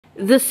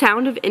The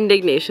sound of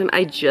indignation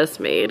I just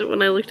made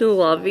when I looked in the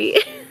lobby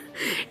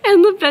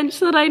and the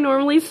bench that I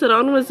normally sit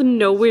on was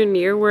nowhere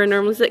near where I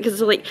normally sit, because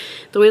like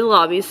the way the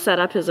lobby is set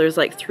up is there's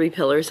like 3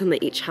 pillars and they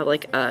each have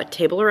like a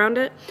table around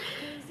it,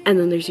 and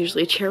then there's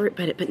usually a chair right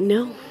by it, but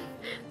no,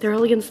 they're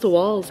all against the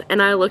walls.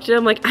 And I looked at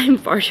them like, I'm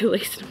far too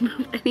lazy to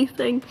move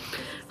anything.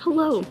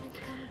 Hello,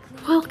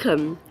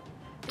 welcome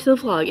to the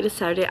vlog. It is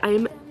Saturday. I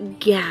am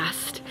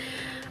gassed.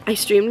 I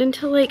streamed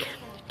until like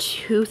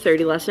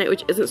 2:30 last night,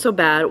 which isn't so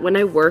bad. When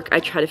I work,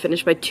 I try to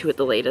finish by 2 at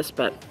the latest,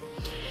 but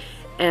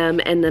and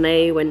then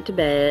I went to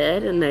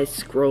bed and I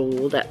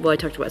scrolled. Well, I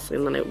talked to Wesley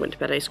and then I went to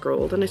bed. I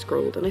scrolled and I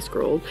scrolled and I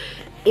scrolled,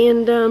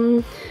 and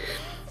then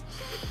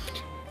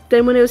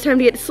when it was time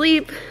to get to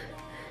sleep,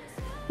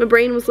 my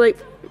brain was like,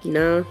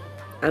 nah,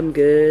 I'm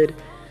good.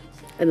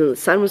 And then the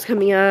sun was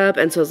coming up,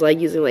 and so I was like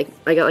using like,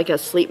 I got like a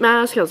sleep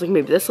mask. I was like,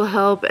 maybe this will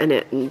help, and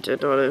it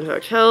did not in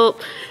fact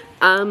help.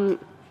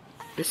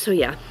 So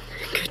yeah,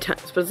 good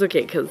times, but it's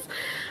okay because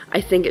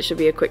I think it should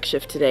be a quick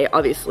shift today.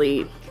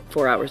 Obviously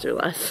 4 hours or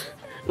less.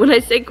 When I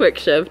say quick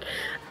shift,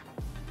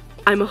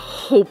 I'm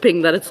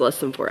hoping that it's less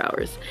than 4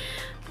 hours.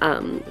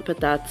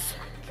 But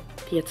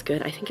it's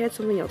good. I think I had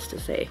something else to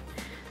say.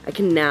 I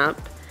can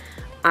nap.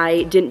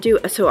 I didn't do,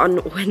 so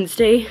on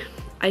Wednesday,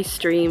 I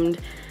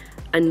streamed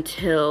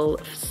until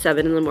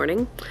 7 in the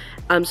morning.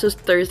 So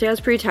Thursday I was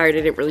pretty tired.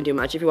 I didn't really do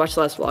much. If you watched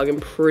the last vlog, I'm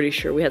pretty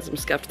sure we had some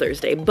scuffed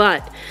Thursday,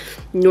 but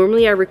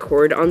normally I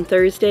record on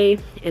Thursday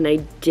and I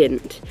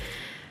didn't.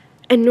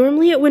 And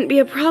normally it wouldn't be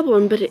a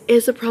problem, but it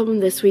is a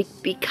problem this week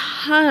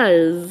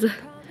because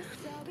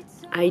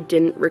I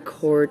didn't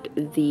record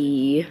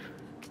the,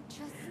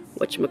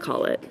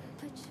 whatchamacallit,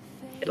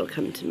 it'll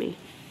come to me,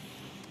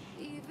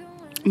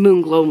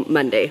 Moonglow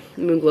Monday,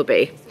 Moonglow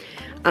Bay.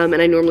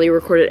 And I normally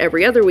record it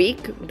every other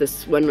week.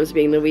 This one was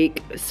being the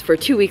week for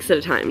 2 weeks at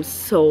a time.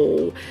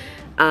 So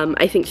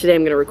I think today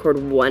I'm gonna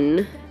record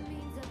one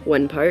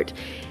part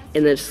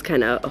and then just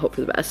kind of hope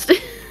for the best.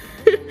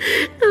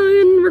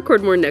 And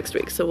record more next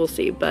week, so we'll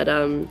see. But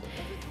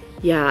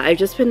yeah, I've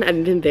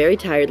been very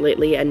tired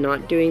lately and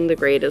not doing the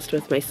greatest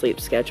with my sleep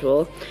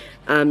schedule.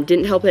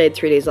 Didn't help that I had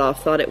 3 days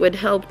off. Thought it would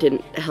help,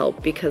 didn't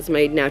help because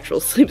my natural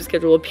sleep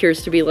schedule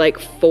appears to be like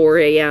 4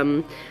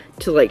 a.m.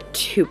 to like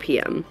 2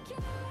 p.m.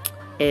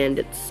 and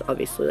it's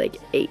obviously like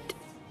 8.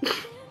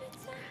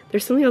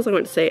 There's something else I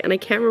want to say, and I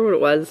can't remember what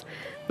it was.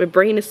 My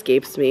brain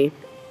escapes me,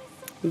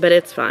 but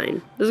it's fine.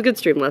 It was a good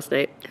stream last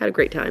night. Had a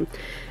great time.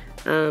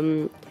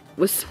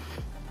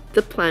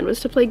 The plan was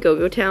to play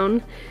Go-Go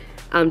Town,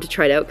 to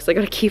try it out, because I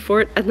got a key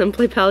for it, and then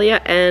play Palia,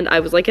 and I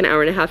was like an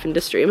hour and a half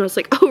into stream. I was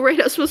like, oh right,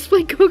 I was supposed to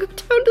play Go-Go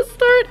Town to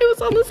start. It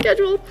was on the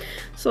schedule.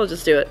 So I'll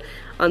just do it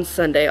on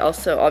Sunday.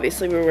 Also,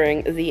 obviously, we're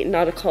wearing the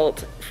Not a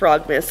Cult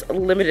Frogmas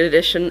limited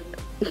edition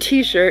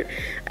t-shirt.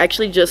 I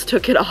actually just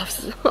took it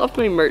off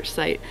my merch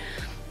site.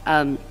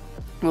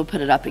 We'll put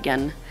it up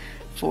again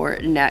for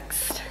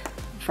next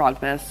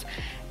Frogmas.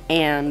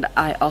 And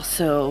I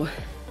also,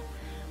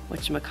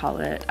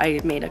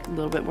 I made a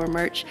little bit more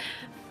merch.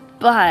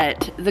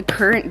 But the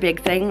current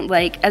big thing,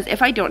 like, as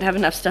if I don't have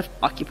enough stuff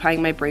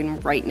occupying my brain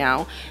right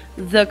now,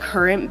 the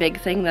current big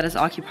thing that is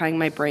occupying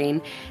my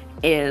brain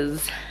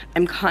is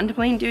I'm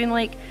contemplating doing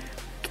like,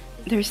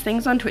 there's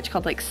things on Twitch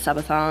called like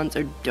subathons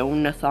or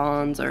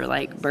donathons or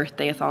like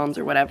birthday-a-thons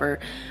or whatever,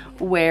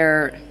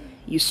 where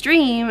you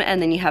stream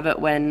and then you have it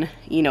when,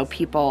 you know,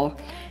 people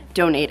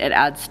donate, it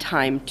adds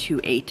time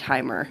to a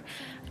timer.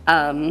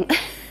 And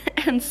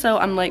so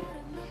I'm like,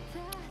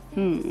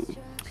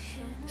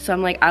 So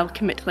I'm like, I'll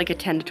commit to like a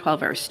 10 to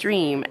 12 hour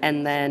stream,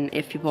 and then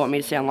if people want me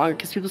to stay on longer,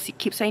 because people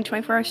keep saying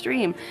 24-hour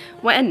stream,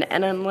 when?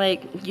 And I'm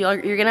like, you're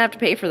gonna have to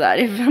pay for that.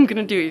 If I'm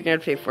gonna do it, you're gonna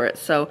have to pay for it.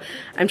 So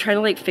I'm trying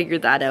to like figure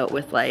that out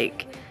with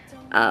like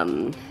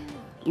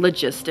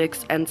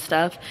logistics and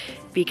stuff,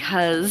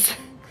 because,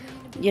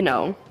 you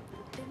know,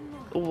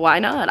 why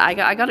not? I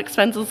got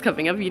expenses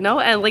coming up, you know,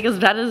 and like as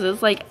bad as it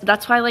is, like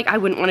that's why like I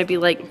wouldn't want to be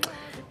like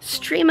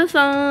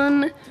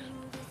streamathon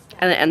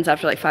and it ends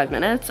after like 5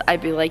 minutes.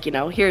 I'd be like, you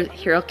know,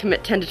 here I'll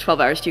commit 10 to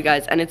 12 hours to you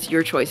guys, and it's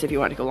your choice if you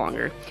want to go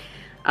longer.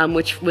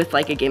 Which with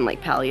like a game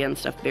like Palia and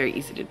stuff, very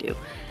easy to do.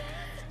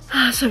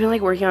 So I've been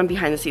like working on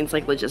behind the scenes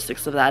like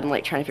logistics of that and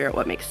like trying to figure out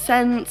what makes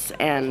sense,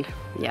 and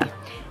yeah.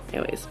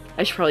 Anyways,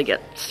 I should probably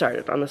get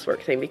started on this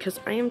work thing because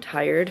I am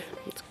tired.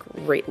 It's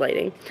great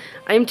lighting.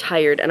 I am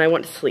tired and I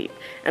want to sleep.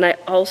 And I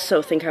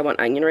also think I want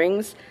onion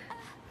rings.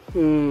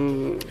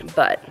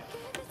 But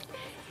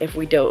if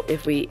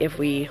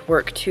we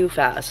work too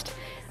fast,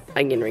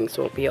 onion rings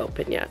won't be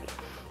open yet.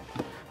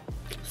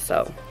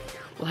 So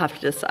we'll have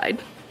to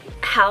decide.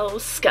 How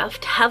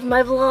scuffed have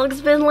my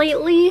vlogs been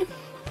lately?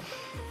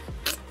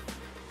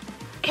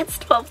 It's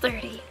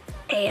 12:30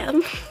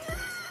 a.m.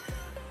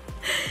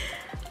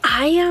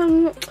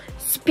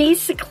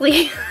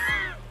 Basically,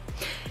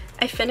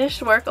 I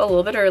finished work a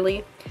little bit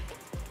early,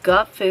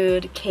 got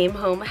food, came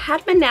home,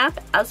 had my nap,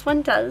 as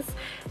one does,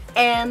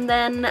 and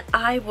then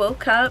I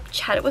woke up,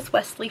 chatted with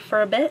Wesley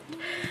for a bit,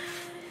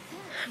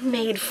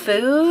 made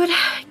food,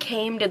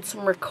 did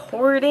some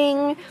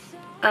recording,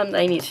 that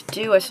I need to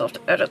do. I still have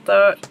to edit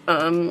that.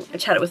 I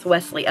chatted with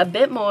Wesley a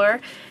bit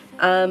more,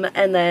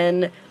 and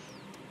then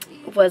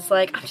was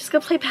like, I'm just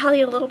gonna play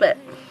Pally a little bit.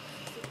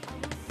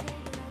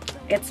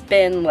 It's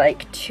been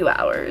like 2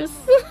 hours.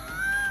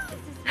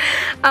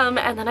 And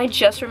then I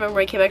just remember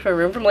I came back to my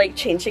room from like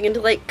changing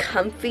into like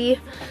comfy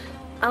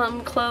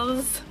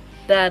clothes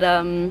that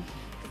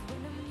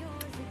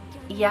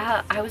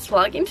yeah, I was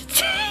vlogging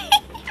today.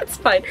 It's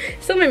fine.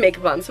 Still have my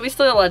makeup on, so we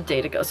still have a lot of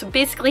day to go. So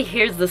basically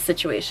here's the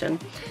situation.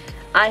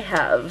 I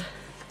have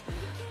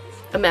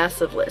a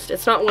massive list.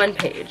 It's not 1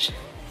 page.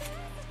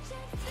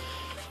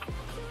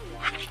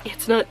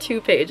 It's not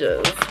 2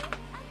 pages.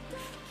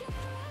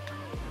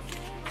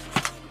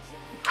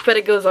 But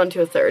it goes on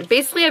to a 3rd.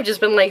 Basically I've just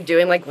been like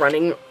doing like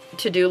running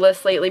to-do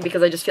lists lately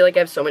because I just feel like I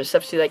have so much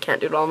stuff to do that I can't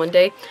do it all in one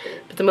day.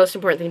 But the most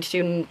important thing to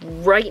do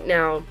right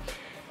now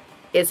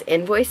is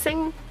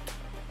invoicing.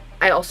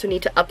 I also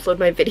need to upload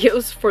my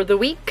videos for the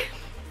week.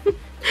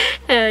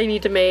 And I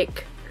need to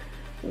make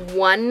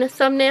 1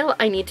 thumbnail.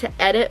 I need to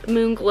edit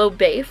Moonglow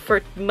Bay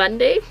for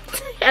Monday.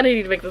 And I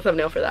need to make the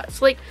thumbnail for that.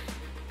 So like,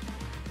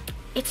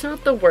 it's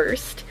not the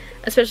worst.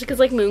 Especially because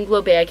like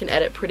Moonglow Bay I can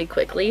edit pretty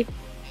quickly.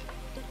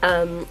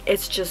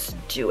 It's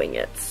just doing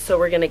it. So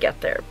we're gonna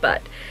get there.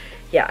 But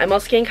yeah, I'm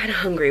also getting kind of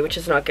hungry, which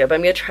is not good. But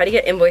I'm gonna try to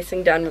get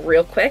invoicing done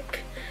real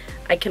quick.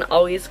 I can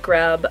always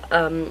grab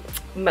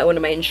one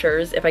of my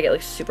insurers if I get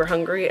like super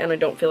hungry and I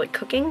don't feel like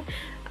cooking,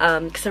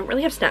 because I don't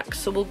really have snacks,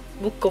 so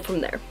we'll go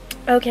from there.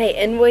 Okay,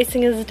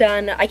 invoicing is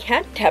done. I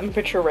can't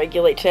temperature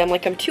regulate today. I'm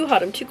like, I'm too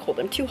hot, I'm too cold,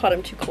 I'm too hot,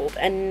 I'm too cold.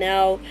 And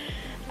now,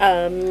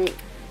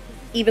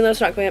 even though it's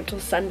not going up till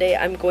Sunday,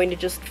 I'm going to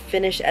just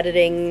finish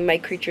editing my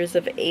Creatures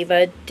of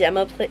Ava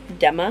demo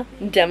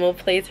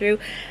playthrough.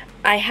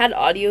 I had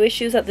audio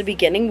issues at the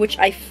beginning, which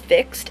I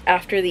fixed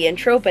after the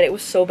intro, but it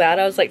was so bad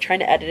I was like trying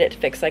to edit it to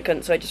fix it. I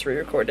couldn't, so I just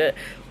re-recorded it,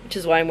 which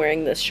is why I'm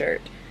wearing this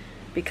shirt,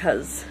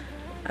 because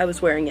I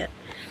was wearing it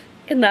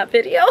in that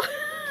video.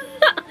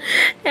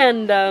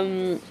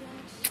 And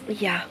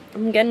yeah,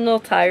 I'm getting a little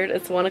tired.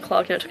 It's 1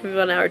 o'clock now. It took me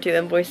about an hour to do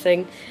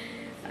invoicing,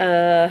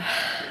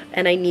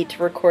 and I need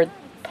to record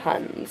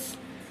puns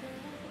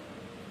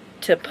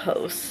to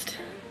post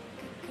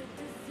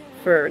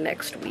for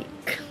next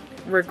week.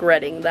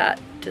 Regretting that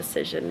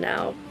decision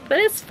now, but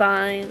it's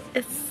fine,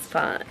 it's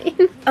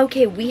fine.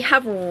 Okay, we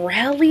have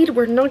rallied.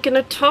 We're not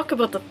gonna talk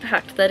about the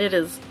fact that it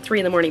is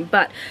 3 in the morning,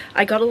 but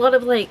I got a lot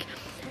of like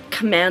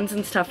commands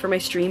and stuff for my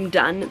stream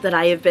done that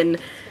I have been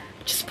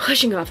just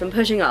pushing off and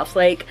pushing off.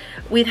 Like,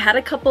 we've had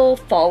a couple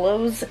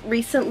follows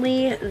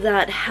recently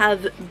that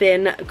have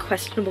been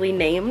questionably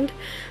named,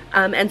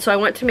 and so I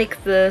want to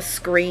make the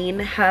screen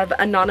have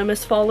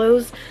anonymous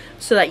follows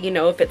so that, you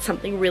know, if it's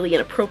something really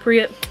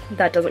inappropriate,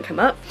 that doesn't come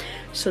up.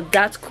 So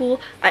that's cool.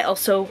 I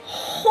also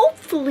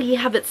hopefully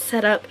have it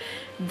set up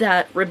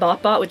that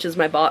Rebotbot, which is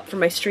my bot for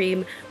my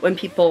stream, when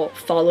people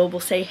follow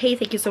will say, hey,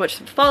 thank you so much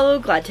for the follow,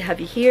 glad to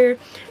have you here.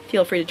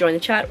 Feel free to join the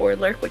chat or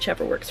lurk,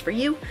 whichever works for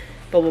you.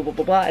 Blah, blah, blah,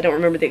 blah, blah. I don't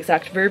remember the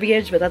exact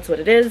verbiage, but that's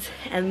what it is.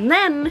 And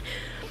then,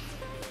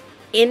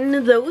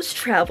 in those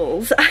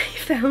travels, I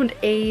found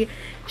a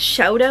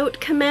shout out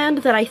command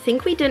that I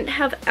think we didn't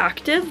have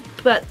active,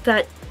 but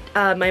that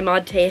my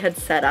mod Tay had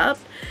set up,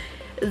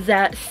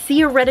 that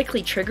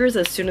theoretically triggers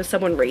as soon as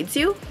someone raids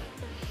you,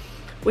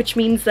 which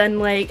means then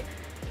like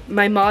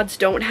my mods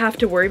don't have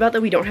to worry about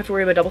that. We don't have to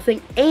worry about double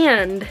thing,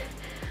 and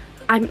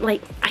I'm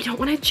like, I don't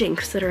want to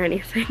jinx it or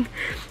anything,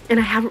 and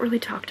I haven't really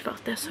talked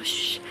about this, so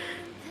shh,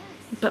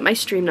 but my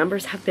stream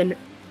numbers have been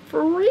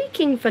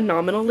freaking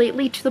phenomenal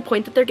lately, to the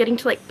point that they're getting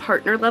to like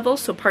partner level.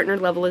 So partner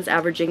level is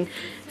averaging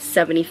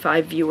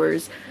 75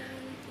 viewers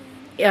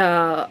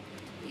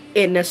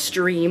in a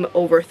stream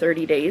over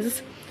 30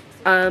 days.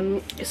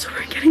 So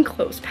we're getting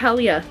close.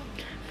 Palia.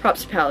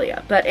 Props to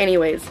Palia. But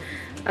anyways,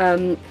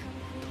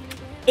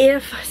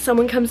 if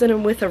someone comes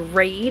in with a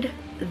raid,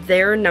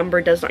 their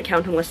number does not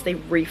count unless they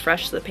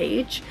refresh the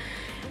page.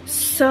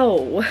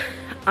 So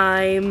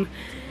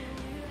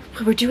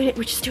we're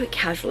just do it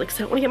casually, because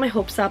I don't want to get my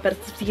hopes up, but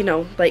it's, you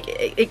know, like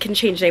it can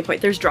change at any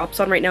point. There's drops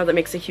on right now that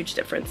makes a huge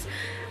difference.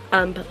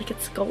 But like,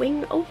 it's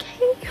going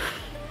okay.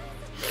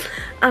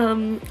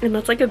 And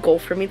that's like a goal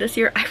for me this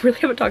year. I really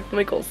haven't talked about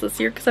my goals this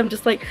year, because I'm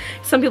just like,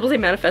 some people say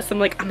manifest, I'm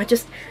like, I'm gonna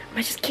just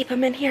keep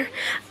them in here.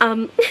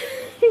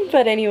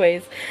 But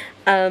anyways,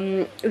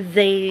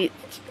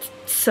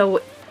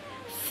 so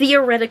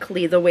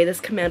theoretically the way this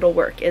command will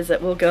work is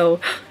it will go,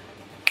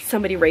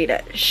 somebody raid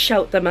it,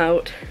 shout them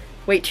out,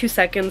 wait 2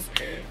 seconds,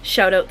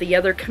 shout out the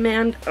other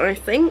command, I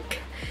think,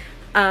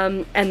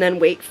 and then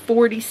wait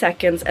 40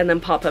 seconds and then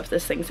pop up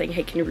this thing saying,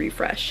 hey, can you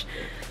refresh?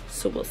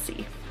 So we'll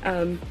see.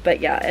 But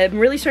yeah, I'm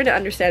really starting to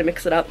understand and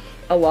mix it up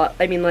a lot.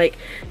 I mean, like,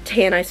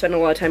 Tay and I spent a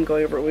lot of time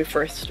going over it when we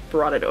first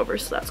brought it over,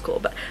 so that's cool.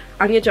 But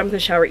I'm gonna jump in the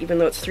shower even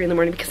though it's 3 in the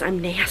morning, because I'm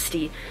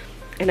nasty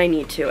and I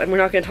need to. And we're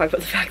not gonna talk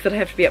about the fact that I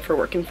have to be up for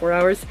work in 4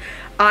 hours.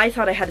 I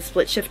thought I had a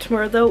split shift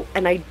tomorrow though,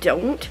 and I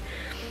don't,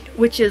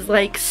 which is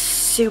like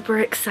super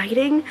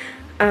exciting.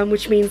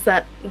 Which means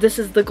that this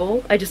is the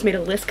goal. I just made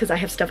a list because I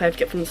have stuff I have to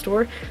get from the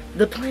store.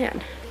 The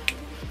plan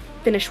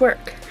finish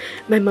work.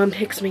 My mom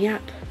picks me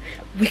up.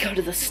 We go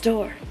to the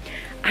store.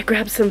 I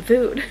grab some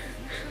food.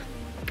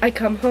 I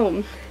come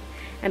home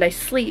and I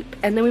sleep,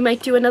 and then we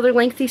might do another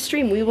lengthy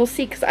stream. We will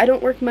see, because I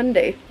don't work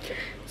Monday.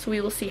 So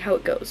we will see how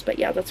it goes. But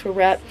yeah, that's where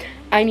we're at.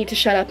 I need to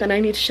shut up and I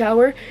need to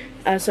shower.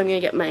 So I'm gonna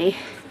get my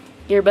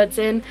earbuds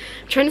in.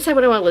 I'm trying to decide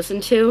what I want to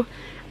listen to.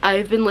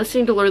 I've been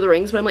listening to Lord of the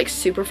Rings, but I'm like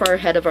super far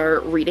ahead of our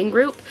reading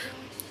group.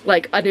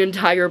 Like an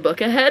entire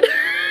book ahead.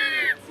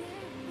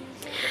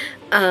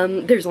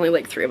 There's only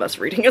like 3 of us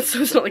reading it,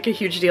 so it's not like a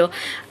huge deal.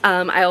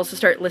 I also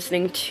start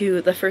listening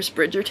to the first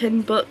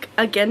Bridgerton book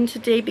again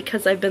today,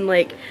 because I've been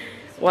like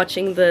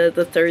watching the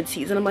 3rd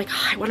season. I'm like,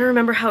 oh, I want to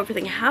remember how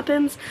everything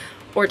happens,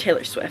 or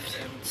Taylor Swift.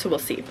 So we'll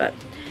see, but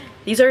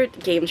these are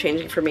game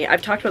changing for me.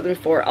 I've talked about them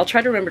before. I'll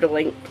try to remember to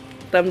link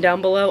them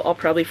down below. I'll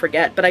probably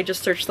forget, but I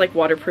just searched like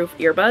waterproof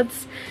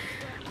earbuds.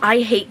 I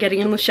hate getting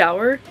in the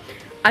shower.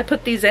 I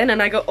put these in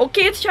and I go,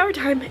 okay, it's shower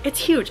time. It's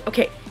huge.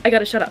 Okay, I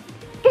gotta shut up.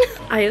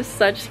 I have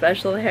such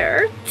special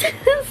hair,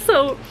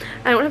 so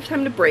I don't have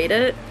time to braid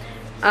it,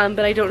 but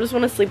I don't just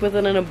want to sleep with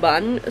it in a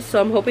bun, so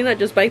I'm hoping that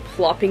just by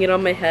plopping it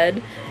on my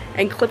head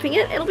and clipping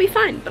it, it'll be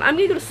fine. But I'm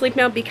gonna go to sleep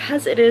now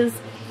because it is,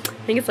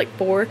 I think it's like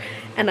 4,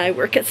 and I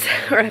work at,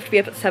 or I have to be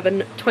up at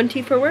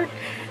 7:20 for work.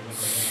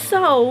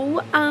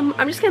 So, I'm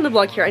just gonna end the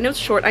vlog here. I know it's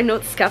short, I know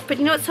it's scuffed, but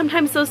you know what,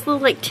 sometimes those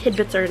little like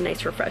tidbits are a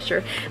nice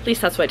refresher. At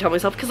least that's what I tell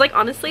myself, because like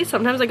honestly,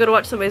 sometimes I go to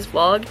watch somebody's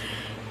vlog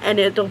and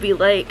it'll be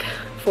like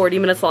 40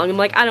 minutes long. I'm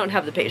like, I don't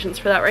have the patience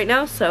for that right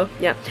now, so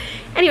yeah.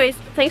 Anyways,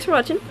 thanks for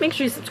watching. Make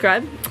sure you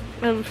subscribe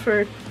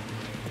for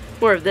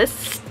more of this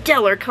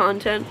stellar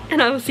content,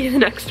 and I will see you in the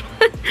next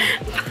one.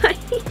 Bye!